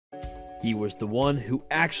He was the one who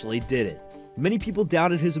actually did it. Many people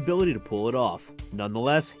doubted his ability to pull it off.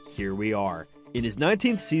 Nonetheless, here we are. In his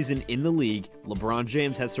 19th season in the league, LeBron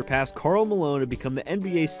James has surpassed Karl Malone to become the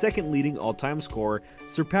NBA's second leading all-time scorer,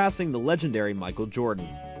 surpassing the legendary Michael Jordan.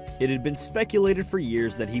 It had been speculated for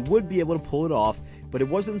years that he would be able to pull it off, but it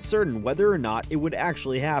wasn't certain whether or not it would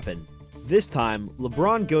actually happen. This time,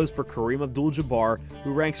 LeBron goes for Kareem Abdul-Jabbar,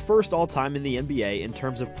 who ranks first all-time in the NBA in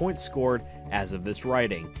terms of points scored as of this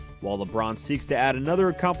writing. While LeBron seeks to add another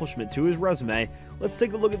accomplishment to his resume, let's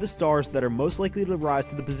take a look at the stars that are most likely to rise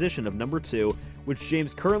to the position of number 2, which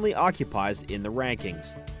James currently occupies in the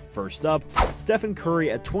rankings. First up, Stephen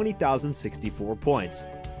Curry at 20,064 points.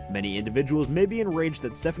 Many individuals may be enraged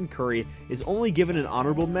that Stephen Curry is only given an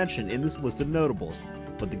honorable mention in this list of notables,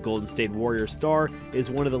 but the Golden State Warriors star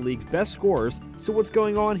is one of the league's best scorers, so what's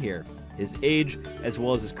going on here? His age, as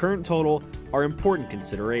well as his current total, are important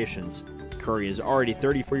considerations. Curry is already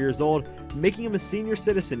 34 years old, making him a senior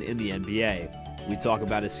citizen in the NBA. We talk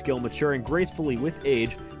about his skill maturing gracefully with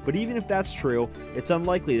age, but even if that's true, it's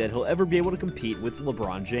unlikely that he'll ever be able to compete with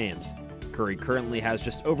LeBron James. Curry currently has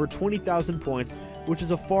just over 20,000 points, which is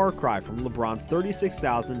a far cry from LeBron's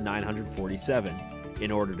 36,947.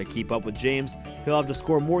 In order to keep up with James, he'll have to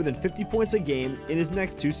score more than 50 points a game in his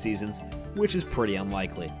next 2 seasons, which is pretty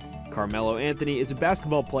unlikely. Carmelo Anthony is a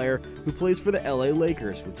basketball player who plays for the LA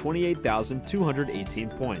Lakers with 28,218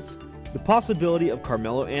 points. The possibility of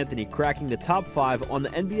Carmelo Anthony cracking the top 5 on the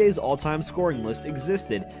NBA's all-time scoring list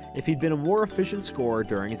existed if he'd been a more efficient scorer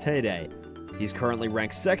during his heyday. He's currently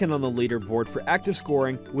ranked second on the leaderboard for active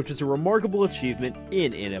scoring, which is a remarkable achievement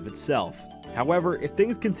in and of itself. However, if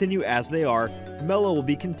things continue as they are, Melo will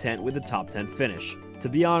be content with a top 10 finish. To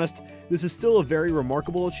be honest, this is still a very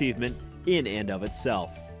remarkable achievement in and of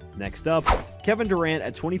itself. Next up, Kevin Durant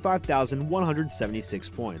at 25,176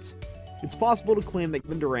 points. It's possible to claim that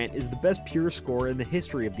Kevin Durant is the best pure scorer in the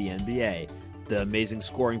history of the NBA. The amazing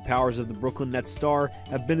scoring powers of the Brooklyn Nets star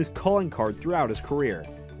have been his calling card throughout his career.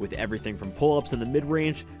 With everything from pull-ups in the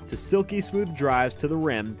mid-range to silky smooth drives to the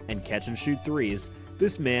rim and catch-and-shoot threes,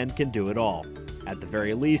 this man can do it all. At the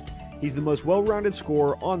very least, he's the most well-rounded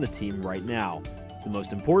scorer on the team right now. The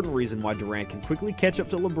most important reason why Durant can quickly catch up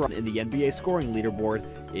to LeBron in the NBA scoring leaderboard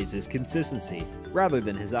is his consistency, rather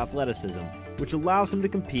than his athleticism, which allows him to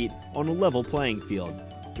compete on a level playing field.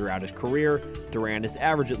 Throughout his career, Durant has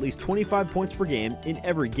averaged at least 25 points per game in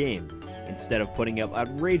every game. Instead of putting up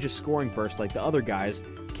outrageous scoring bursts like the other guys,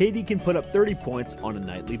 KD can put up 30 points on a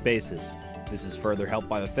nightly basis. This is further helped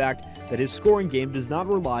by the fact that his scoring game does not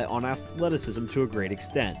rely on athleticism to a great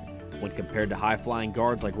extent. When compared to high-flying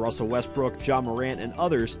guards like Russell Westbrook, Ja Morant, and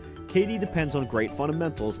others, KD depends on great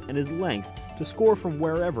fundamentals and his length to score from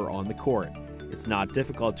wherever on the court. It's not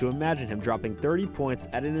difficult to imagine him dropping 30 points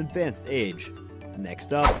at an advanced age.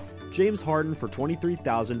 Next up, James Harden for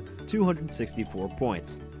 23,264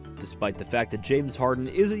 points. Despite the fact that James Harden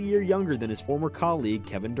is a year younger than his former colleague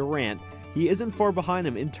Kevin Durant, he isn't far behind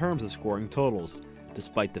him in terms of scoring totals.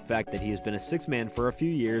 Despite the fact that he has been a six-man for a few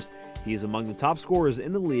years, he is among the top scorers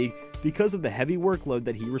in the league because of the heavy workload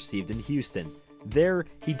that he received in Houston. There,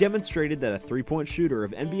 he demonstrated that a three-point shooter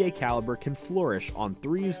of NBA caliber can flourish on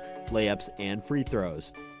threes, layups, and free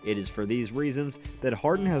throws. It is for these reasons that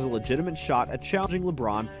Harden has a legitimate shot at challenging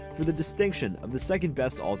LeBron for the distinction of the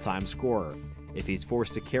second-best all-time scorer. If he's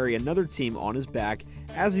forced to carry another team on his back,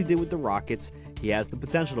 as he did with the Rockets, he has the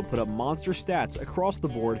potential to put up monster stats across the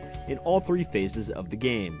board in all 3 phases of the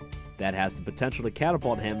game. That has the potential to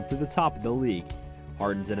catapult him to the top of the league.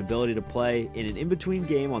 Harden's inability to play in an in-between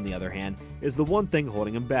game, on the other hand, is the one thing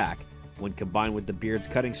holding him back. When combined with the Beard's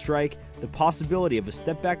cutting strike, the possibility of a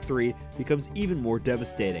step-back 3 becomes even more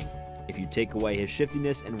devastating. If you take away his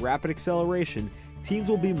shiftiness and rapid acceleration, teams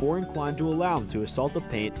will be more inclined to allow him to assault the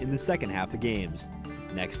paint in the second half of games.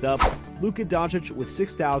 Next up, Luka Doncic with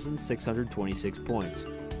 6,626 points.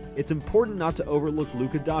 It's important not to overlook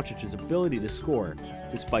Luka Doncic's ability to score.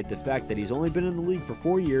 Despite the fact that he's only been in the league for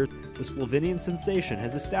 4 years, the Slovenian sensation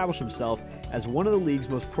has established himself as one of the league's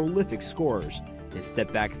most prolific scorers. His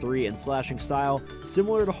step-back 3 and slashing style,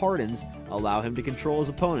 similar to Harden's, allow him to control his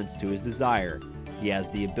opponents to his desire. He has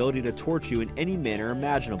the ability to torch you in any manner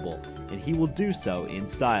imaginable, and he will do so in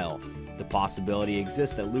style. The possibility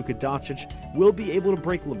exists that Luka Doncic will be able to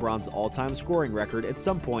break LeBron's all-time scoring record at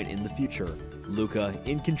some point in the future. Luka,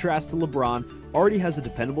 in contrast to LeBron, already has a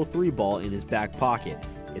dependable 3-ball in his back pocket.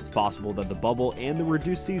 It's possible that the bubble and the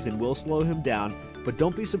reduced season will slow him down, but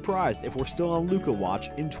don't be surprised if we're still on Luka watch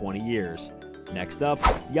in 20 years. Next up,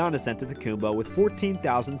 Giannis Antetokounmpo with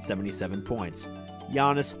 14,077 points.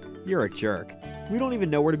 Giannis, you're a jerk. We don't even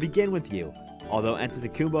know where to begin with you. Although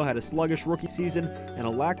Antetokounmpo had a sluggish rookie season and a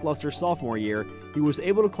lackluster sophomore year, he was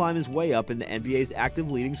able to climb his way up in the NBA's active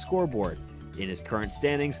leading scoreboard. In his current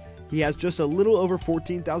standings, he has just a little over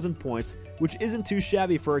 14,000 points, which isn't too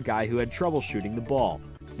shabby for a guy who had trouble shooting the ball.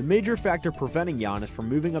 The major factor preventing Giannis from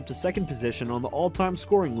moving up to second position on the all-time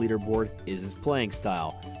scoring leaderboard is his playing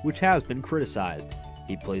style, which has been criticized.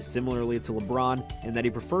 He plays similarly to LeBron in that he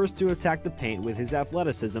prefers to attack the paint with his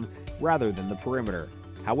athleticism rather than the perimeter.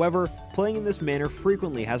 However, playing in this manner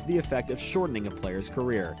frequently has the effect of shortening a player's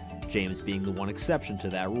career, James being the one exception to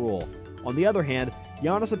that rule. On the other hand,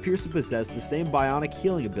 Giannis appears to possess the same bionic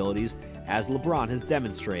healing abilities as LeBron has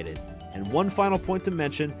demonstrated. And one final point to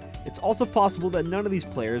mention, it's also possible that none of these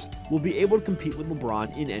players will be able to compete with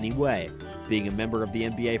LeBron in any way. Being a member of the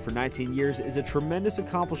NBA for 19 years is a tremendous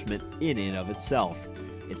accomplishment in and of itself.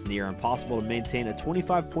 It's near impossible to maintain a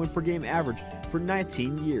 25-point-per-game average for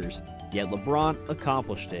 19 years, yet LeBron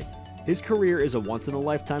accomplished it. His career is a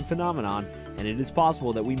once-in-a-lifetime phenomenon, and it is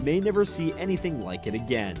possible that we may never see anything like it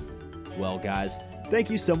again. Well guys, thank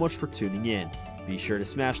you so much for tuning in. Be sure to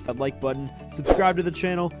smash that like button, subscribe to the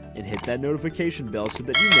channel, and hit that notification bell so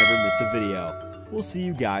that you never miss a video. We'll see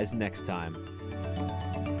you guys next time.